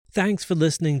Thanks for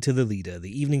listening to The Leader,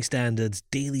 the Evening Standard's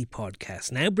daily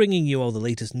podcast, now bringing you all the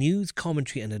latest news,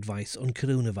 commentary and advice on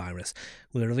coronavirus.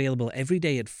 We're available every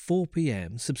day at 4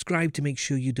 p.m. Subscribe to make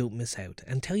sure you don't miss out,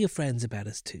 and tell your friends about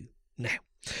us too. Now,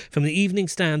 from the Evening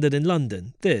Standard in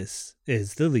London, this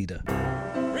is The Leader.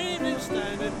 Evening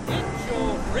Standard, it's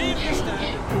your Evening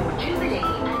Standard.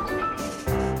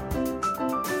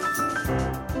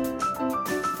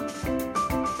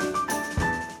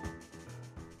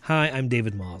 Hi, I'm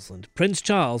David Marsland. Prince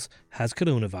Charles has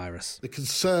coronavirus. The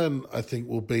concern, I think,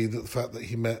 will be that the fact that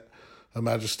he met Her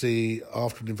Majesty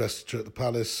after an investiture at the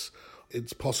palace,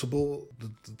 it's possible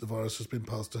that the virus has been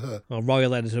passed to her. Well,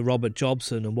 Royal Editor Robert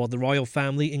Jobson and what the royal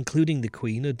family, including the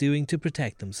Queen, are doing to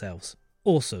protect themselves.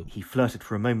 Also, he flirted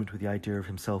for a moment with the idea of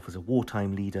himself as a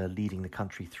wartime leader leading the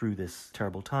country through this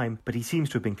terrible time, but he seems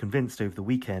to have been convinced over the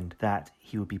weekend that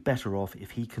he would be better off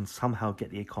if he can somehow get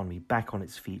the economy back on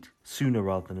its feet sooner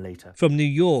rather than later. From New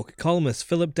York, columnist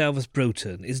Philip Delvis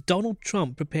Broughton, is Donald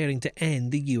Trump preparing to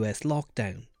end the US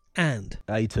lockdown? And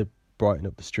A, to brighten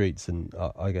up the streets, and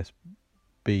I guess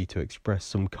B, to express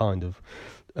some kind of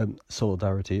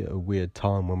solidarity at a weird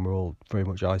time when we're all very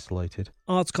much isolated.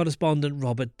 Arts correspondent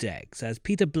Robert Degg says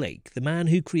Peter Blake, the man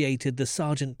who created the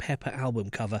Sgt. Pepper album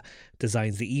cover,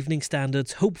 designs the Evening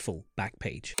Standard's hopeful back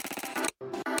page.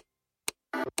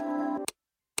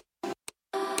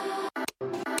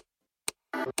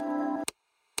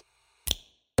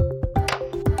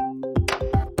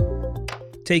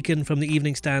 Taken from the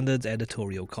Evening Standard's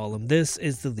editorial column, this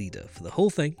is The Leader. For the whole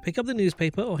thing, pick up the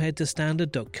newspaper or head to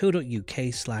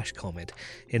standard.co.uk/comment.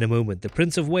 In a moment, the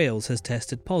Prince of Wales has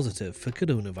tested positive for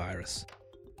coronavirus.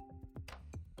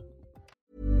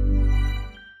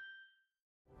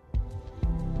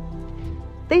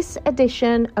 This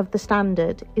edition of The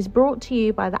Standard is brought to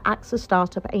you by the AXA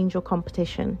Startup Angel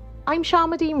Competition. I'm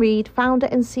Sharmadean Reid, founder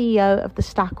and CEO of The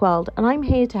Stack World, and I'm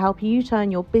here to help you turn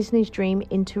your business dream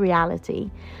into reality.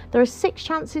 There are 6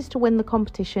 chances to win the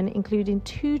competition, including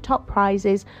 2 top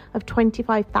prizes of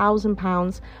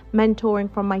 £25,000,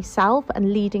 mentoring from myself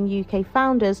and leading UK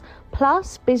founders,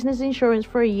 plus business insurance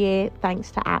for a year thanks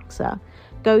to AXA.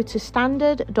 Go to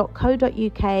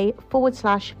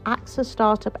standard.co.uk/AXA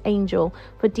Startup Angel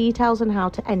for details on how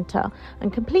to enter,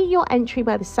 and complete your entry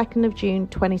by the 2nd of June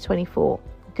 2024.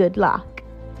 Good luck.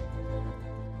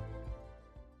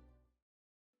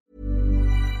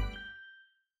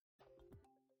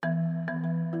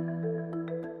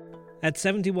 At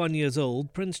 71 years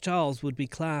old, Prince Charles would be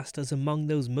classed as among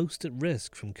those most at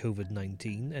risk from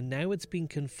COVID-19, and now it's been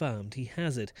confirmed he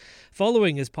has it.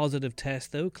 Following his positive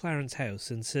test, though, Clarence House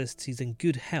insists he's in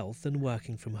good health and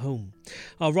working from home.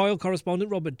 Our royal correspondent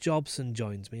Robert Jobson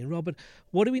joins me. And Robert,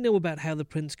 what do we know about how the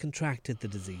Prince contracted the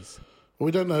disease? Well,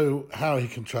 we don't know how he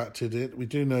contracted it. We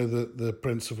do know that the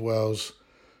Prince of Wales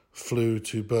flew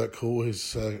to Birkhall,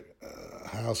 his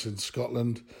house in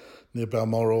Scotland, near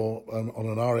Balmoral, on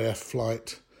an RAF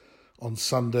flight on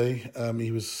Sunday.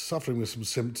 He was suffering with some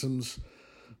symptoms,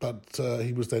 but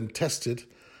he was then tested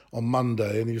on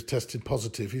Monday, and he was tested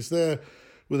positive. He's there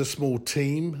with a small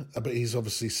team, but he's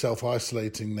obviously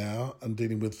self-isolating now and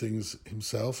dealing with things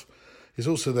himself. He's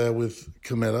also there with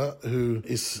Camilla, who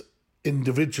is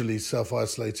individually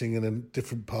self-isolating in a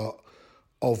different part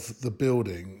of the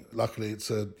building. Luckily, it's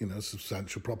a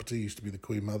substantial property. It used to be the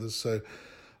Queen Mother's, so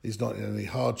he's not in any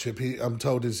hardship. I'm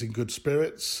told he's in good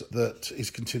spirits, that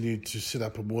he's continued to sit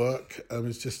up and work.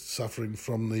 He's just suffering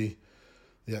from the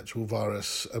actual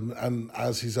virus. And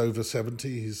as he's over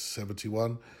 70, he's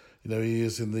 71, he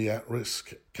is in the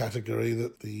at-risk category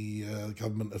that the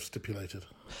government have stipulated.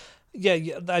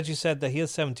 Yeah, as you said, that he is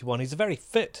 71. He's a very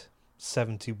fit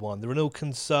 71. There are no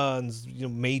concerns,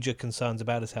 major concerns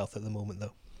about his health at the moment,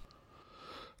 though.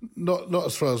 Not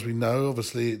as far as we know.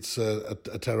 Obviously, it's a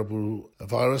terrible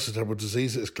virus, a terrible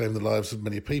disease that has claimed the lives of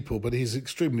many people. But he's an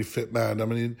extremely fit man. I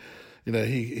mean,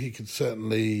 he could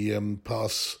certainly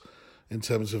pass in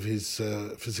terms of his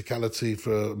physicality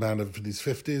for a man in his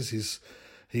 50s.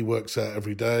 He works out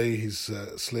every day. He's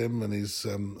slim and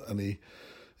he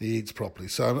eats properly.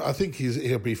 So I think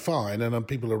he'll be fine, and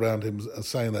people around him are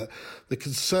saying that. The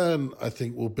concern, I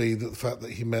think, will be that the fact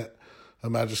that he met Her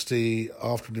Majesty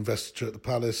after an investiture at the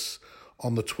palace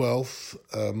on the 12th.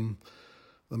 The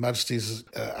Majesty's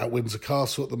at Windsor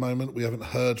Castle at the moment. We haven't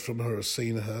heard from her or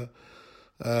seen her.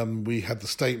 We had the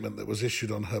statement that was issued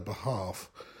on her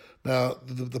behalf. Now,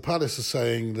 the palace is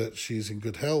saying that she's in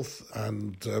good health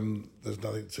and there's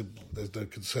no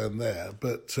concern there.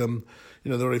 But, the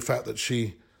very fact that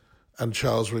she and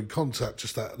Charles were in contact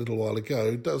just that little while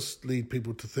ago, does lead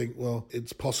people to think, well,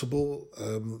 it's possible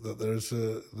that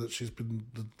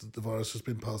the virus has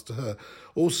been passed to her.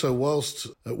 Also, whilst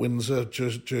at Windsor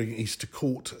during Easter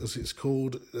Court, as it's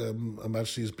called, Her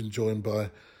Majesty has been joined by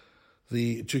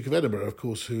the Duke of Edinburgh, of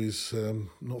course, who is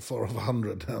not far off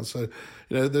 100 now. So,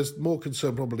 there's more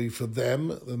concern probably for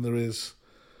them than there is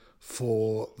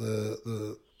for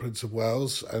the Prince of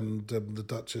Wales and the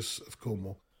Duchess of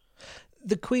Cornwall.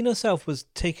 The Queen herself was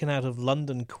taken out of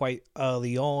London quite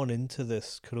early on into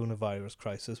this coronavirus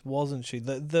crisis, wasn't she?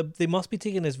 They must be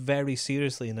taking this very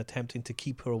seriously and attempting to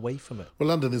keep her away from it. Well,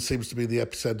 London seems to be the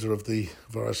epicentre of the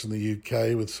virus in the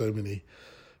UK with so many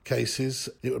cases.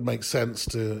 It would make sense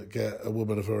to get a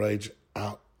woman of her age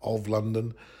out of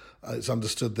London. It's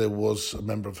understood there was a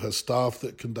member of her staff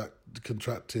that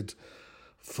contracted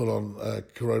full-on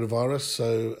coronavirus,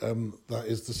 so that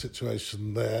is the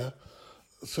situation there.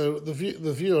 So the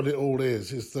view on it all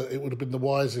is that it would have been the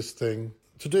wisest thing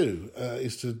to do,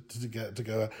 is to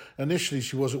go out. Initially,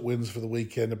 she was at Windsor for the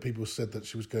weekend, and people said that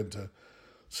she was going to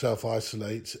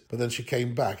self-isolate, but then she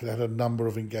came back and had a number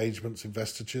of engagements,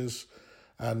 investitures,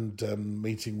 and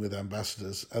meeting with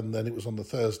ambassadors, and then it was on the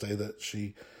Thursday that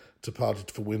she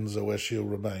departed for Windsor, where she'll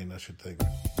remain, I should think.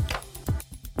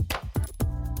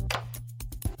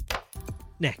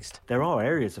 Next. There are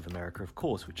areas of America, of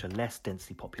course, which are less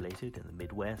densely populated in the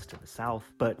Midwest and the South,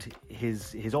 but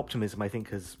his optimism, I think,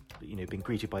 has been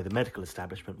greeted by the medical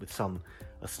establishment with some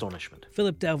astonishment.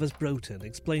 Philip Delves-Broughton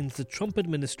explains the Trump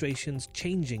administration's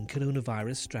changing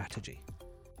coronavirus strategy.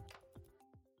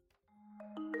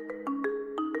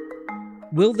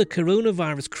 Will the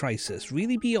coronavirus crisis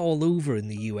really be all over in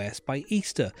the US by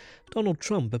Easter? Donald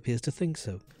Trump appears to think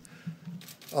so.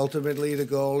 Ultimately, the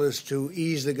goal is to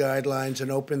ease the guidelines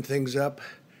and open things up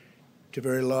to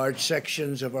very large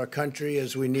sections of our country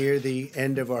as we near the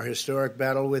end of our historic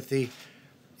battle with the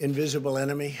invisible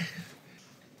enemy.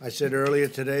 I said earlier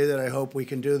today that I hope we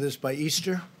can do this by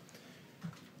Easter.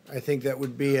 I think that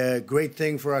would be a great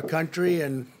thing for our country,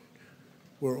 and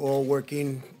we're all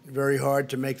working very hard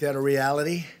to make that a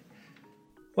reality.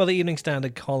 Well, the Evening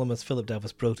Standard columnist Philip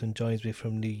Delves-Broughton joins me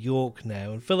from New York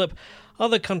now. And Philip,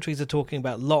 other countries are talking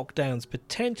about lockdowns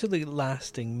potentially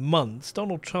lasting months.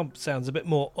 Donald Trump sounds a bit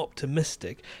more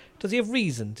optimistic. Does he have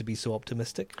reason to be so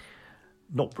optimistic?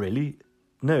 Not really.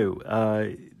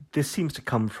 No. This seems to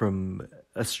come from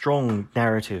a strong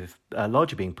narrative,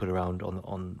 largely being put around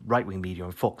on right-wing media,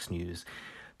 on Fox News,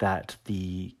 that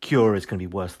the cure is going to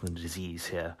be worse than the disease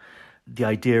here. The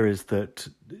idea is that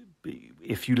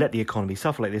if you let the economy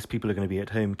suffer like this, people are going to be at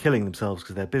home killing themselves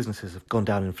because their businesses have gone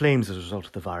down in flames as a result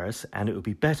of the virus, and it would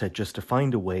be better just to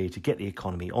find a way to get the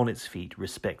economy on its feet,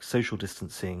 respect social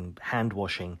distancing, hand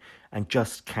washing, and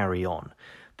just carry on.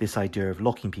 This idea of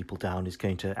locking people down is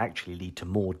going to actually lead to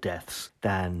more deaths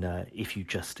than if you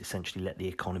just essentially let the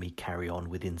economy carry on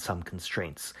within some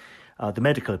constraints. The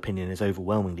medical opinion is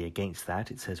overwhelmingly against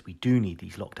that. It says we do need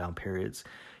these lockdown periods.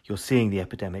 You're seeing the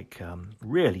epidemic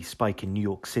really spike in New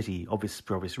York City,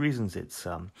 for obvious reasons. It's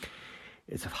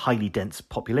a highly dense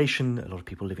population, a lot of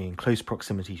people living in close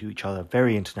proximity to each other,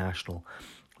 very international.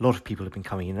 A lot of people have been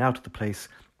coming in and out of the place.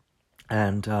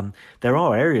 And there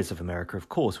are areas of America, of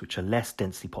course, which are less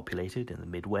densely populated in the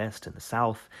Midwest and the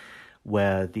South,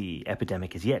 where the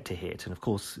epidemic is yet to hit. And of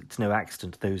course, it's no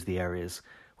accident those are the areas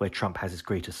where Trump has his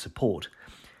greatest support.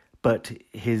 But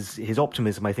his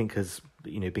optimism, I think, has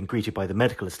been greeted by the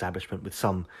medical establishment with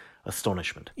some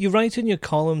astonishment. You write in your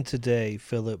column today,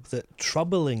 Philip, that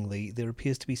troublingly there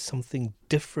appears to be something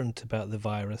different about the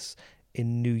virus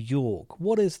in New York.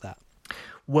 What is that?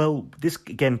 Well, this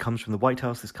again comes from the White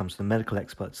House. This comes from the medical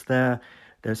experts there.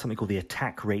 There's something called the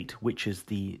attack rate, which is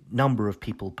the number of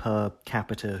people per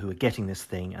capita who are getting this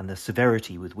thing and the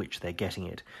severity with which they're getting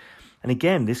it. And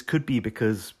again, this could be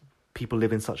because people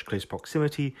live in such close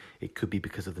proximity. It could be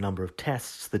because of the number of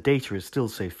tests. The data is still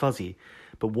so fuzzy.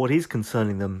 But what is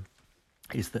concerning them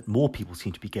is that more people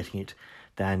seem to be getting it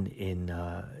than in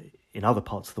other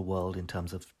parts of the world in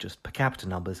terms of just per capita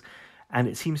numbers. And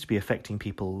it seems to be affecting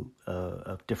people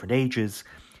of different ages,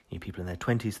 people in their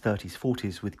 20s, 30s,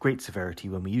 40s, with great severity,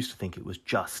 when we used to think it was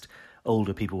just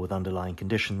older people with underlying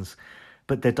conditions.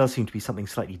 But there does seem to be something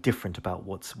slightly different about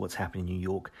what's happening in New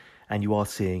York. And you are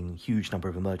seeing a huge number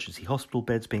of emergency hospital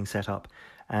beds being set up,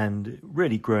 and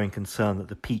really growing concern that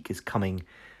the peak is coming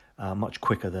much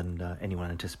quicker than anyone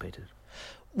anticipated.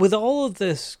 With all of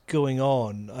this going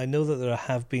on, I know that there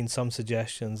have been some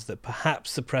suggestions that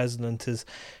perhaps the president is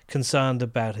concerned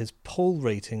about his poll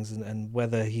ratings and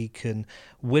whether he can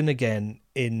win again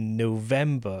in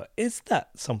November. Is that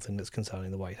something that's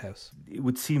concerning the White House? It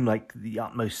would seem like the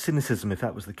utmost cynicism, if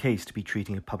that was the case, to be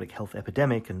treating a public health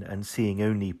epidemic and seeing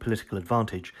only political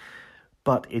advantage.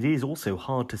 But it is also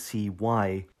hard to see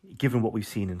why, given what we've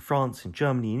seen in France, in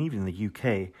Germany, and even in the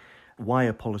UK, why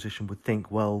a politician would think,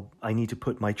 well, I need to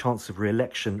put my chance of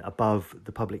re-election above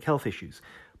the public health issues.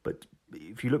 But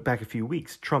if you look back a few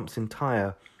weeks, Trump's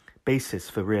entire basis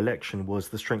for re-election was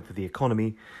the strength of the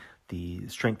economy, the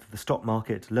strength of the stock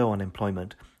market, low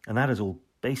unemployment, and that has all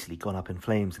basically gone up in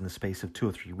flames in the space of 2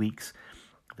 or 3 weeks.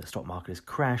 The stock market has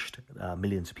crashed,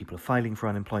 millions of people are filing for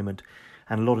unemployment,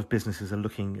 and a lot of businesses are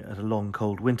looking at a long,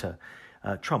 cold winter.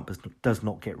 Trump does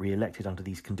not get re-elected under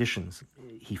these conditions.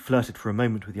 He flirted for a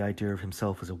moment with the idea of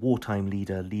himself as a wartime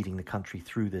leader leading the country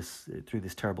through this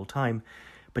terrible time,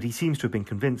 but he seems to have been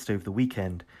convinced over the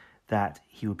weekend that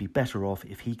he would be better off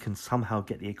if he can somehow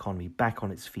get the economy back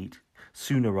on its feet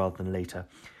sooner rather than later.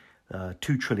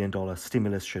 $2 trillion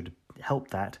stimulus should help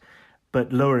that,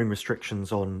 but lowering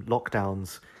restrictions on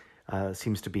lockdowns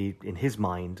seems to be, in his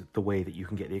mind, the way that you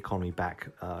can get the economy back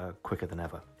quicker than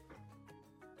ever.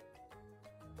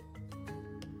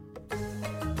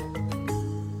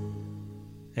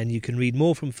 And you can read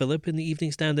more from Philip in the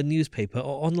Evening Standard newspaper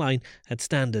or online at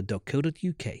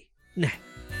standard.co.uk. Now,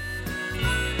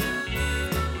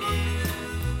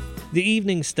 the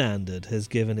Evening Standard has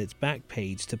given its back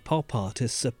page to pop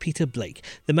artist Sir Peter Blake,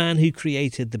 the man who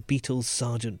created the Beatles'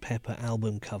 Sgt. Pepper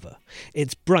album cover.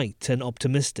 It's bright and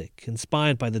optimistic,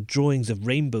 inspired by the drawings of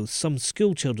rainbows some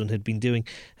schoolchildren had been doing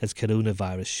as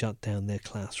coronavirus shut down their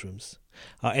classrooms.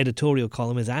 Our editorial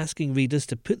column is asking readers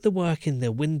to put the work in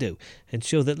their window and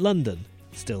show that London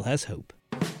still has hope.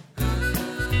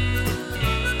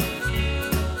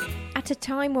 At a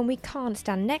time when we can't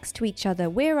stand next to each other,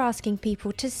 we're asking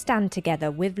people to stand together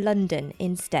with London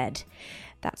instead.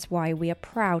 That's why we are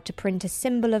proud to print a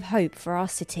symbol of hope for our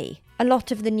city. A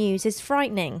lot of the news is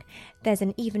frightening. There's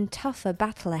an even tougher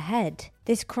battle ahead.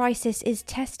 This crisis is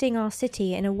testing our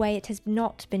city in a way it has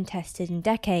not been tested in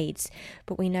decades,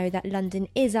 but we know that London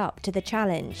is up to the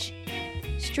challenge.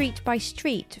 Street by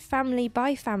street, family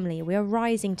by family, we are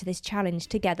rising to this challenge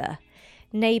together.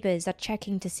 Neighbours are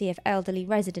checking to see if elderly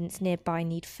residents nearby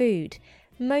need food.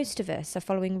 Most of us are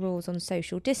following rules on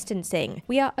social distancing.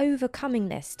 We are overcoming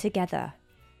this together.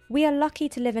 We are lucky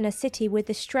to live in a city with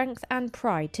the strength and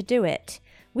pride to do it.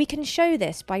 We can show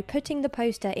this by putting the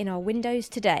poster in our windows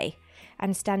today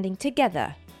and standing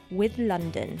together with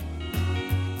London.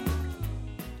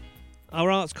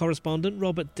 Our arts correspondent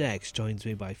Robert Dex joins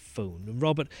me by phone. And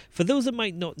Robert, for those that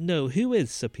might not know, who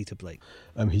is Sir Peter Blake?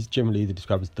 He's generally either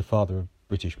described as the father of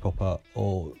British pop art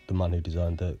or the man who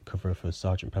designed the cover for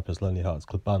Sgt. Pepper's Lonely Hearts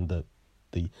Club Band,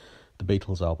 the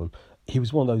Beatles album. He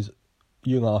was one of those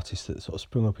young artists that sort of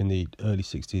sprung up in the early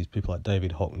 60s, people like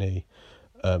David Hockney,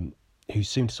 who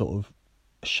seemed to sort of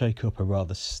shake up a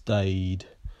rather staid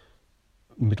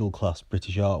middle-class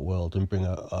British art world and bring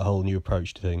a whole new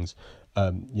approach to things.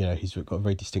 He's got a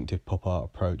very distinctive pop art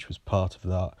approach, was part of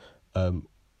that.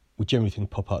 We generally think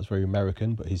pop art is very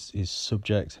American, but his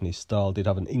subjects and his style did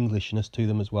have an Englishness to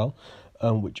them as well,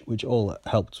 which all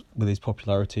helped with his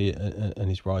popularity and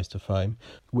his rise to fame,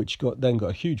 which got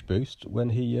a huge boost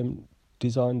when he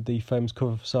designed the famous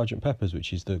cover for Sgt. Pepper's,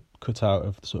 which is the cutout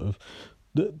of sort of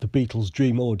the Beatles'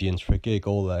 dream audience for a gig,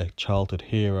 all their childhood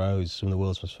heroes, some of the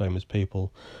world's most famous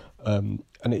people. And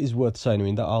it is worth saying, I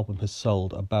mean, that album has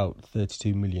sold about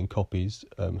 32 million copies,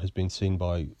 has been seen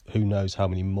by who knows how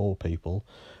many more people.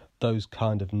 Those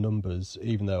kind of numbers,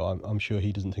 even though I'm sure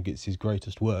he doesn't think it's his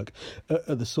greatest work,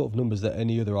 are the sort of numbers that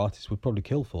any other artist would probably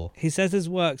kill for. He says his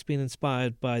work's been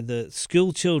inspired by the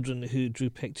school children who drew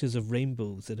pictures of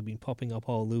rainbows that have been popping up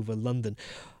all over London.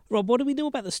 Rob, what do we know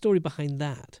about the story behind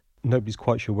that? Nobody's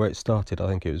quite sure where it started. I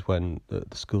think it was when the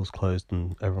schools closed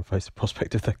and everyone faced the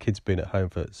prospect of their kids being at home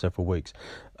for several weeks.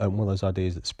 One of those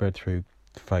ideas that spread through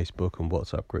Facebook and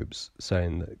WhatsApp groups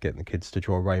saying that getting the kids to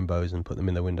draw rainbows and put them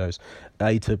in their windows,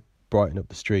 A, to brighten up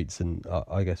the streets, and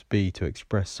I guess B, to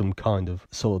express some kind of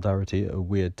solidarity at a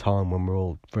weird time when we're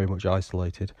all very much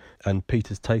isolated. And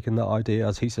Peter's taken that idea,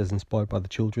 as he says, inspired by the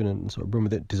children, and sort of run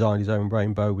with it, designed his own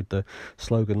rainbow with the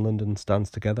slogan "London stands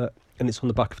together," and it's on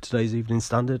the back of today's Evening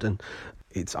Standard. And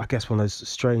it's, I guess, one of those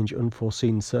strange,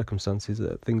 unforeseen circumstances,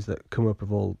 things that come up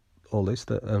of all this,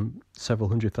 that several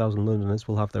 100,000 Londoners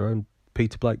will have their own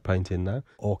Peter Blake painting now,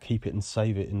 or keep it and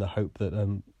save it in the hope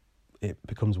that it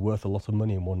becomes worth a lot of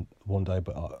money in one day,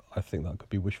 but I think that could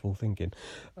be wishful thinking.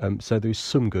 So there's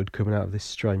some good coming out of this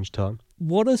strange time.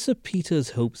 What are Sir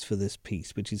Peter's hopes for this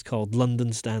piece, which is called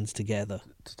London Stands Together?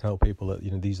 To tell people that,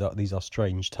 you know, these are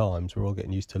strange times. We're all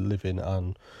getting used to living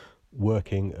and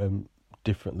working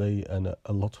differently, and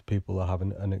a lot of people are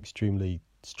having an extremely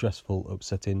stressful,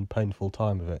 upsetting, painful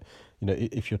time of it. You know,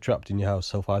 if you're trapped in your house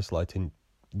self-isolating,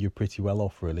 you're pretty well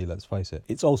off, really, let's face it.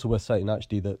 It's also worth saying,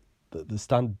 actually, that the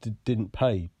Standard didn't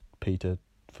pay Peter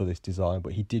for this design,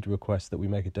 but he did request that we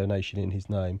make a donation in his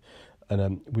name,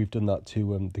 and we've done that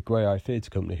to the Grey Eye Theatre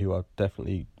Company, who are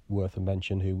definitely worth a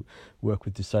mention, who work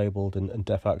with disabled and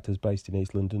deaf actors based in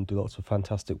East London, do lots of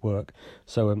fantastic work.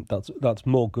 So that's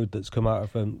more good that's come out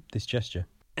of this gesture.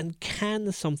 And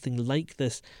can something like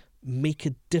this make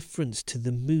a difference to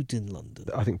the mood in London?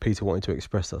 I think Peter wanted to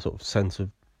express that sort of sense of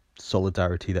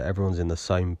solidarity, that everyone's in the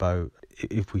same boat.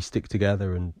 If we stick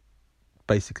together and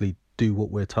basically do what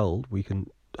we're told, we can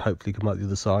hopefully come out the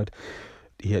other side.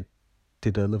 He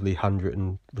did a lovely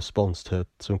handwritten response to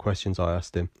some questions I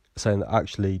asked him, saying that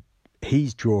actually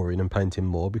he's drawing and painting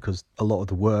more because a lot of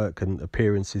the work and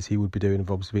appearances he would be doing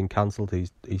have obviously been cancelled.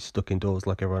 He's stuck indoors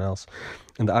like everyone else,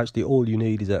 and that actually all you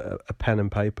need is a pen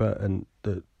and paper. And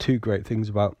the two great things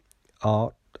about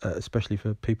art, especially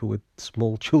for people with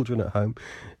small children at home,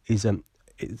 is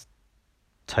it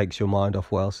takes your mind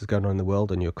off what else is going on in the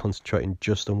world, and you're concentrating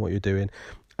just on what you're doing.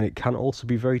 And it can also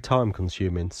be very time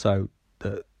consuming, so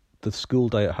the school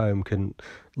day at home can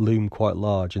loom quite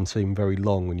large and seem very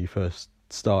long when you first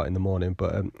start in the morning,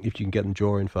 but if you can get them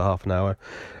drawing for half an hour,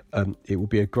 it will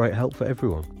be a great help for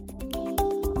everyone.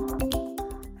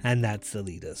 And that's The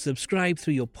Leader. Subscribe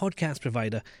through your podcast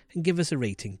provider and give us a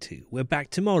rating too. We're back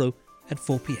tomorrow at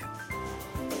 4 p.m.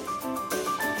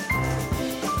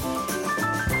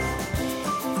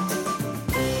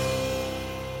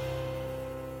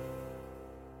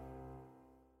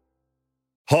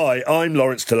 Hi, I'm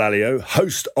Lawrence Dallaglio,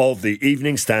 host of the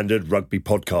Evening Standard Rugby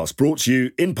Podcast, brought to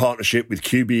you in partnership with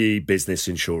QBE Business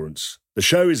Insurance. The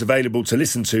show is available to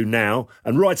listen to now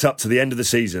and right up to the end of the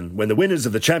season, when the winners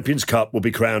of the Champions Cup will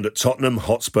be crowned at Tottenham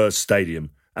Hotspur Stadium,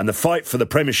 and the fight for the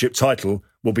Premiership title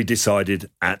will be decided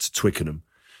at Twickenham.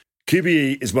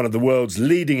 QBE is one of the world's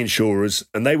leading insurers,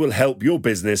 and they will help your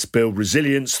business build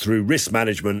resilience through risk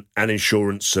management and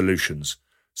insurance solutions.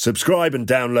 Subscribe and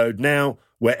download now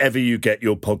wherever you get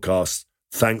your podcasts.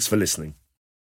 Thanks for listening.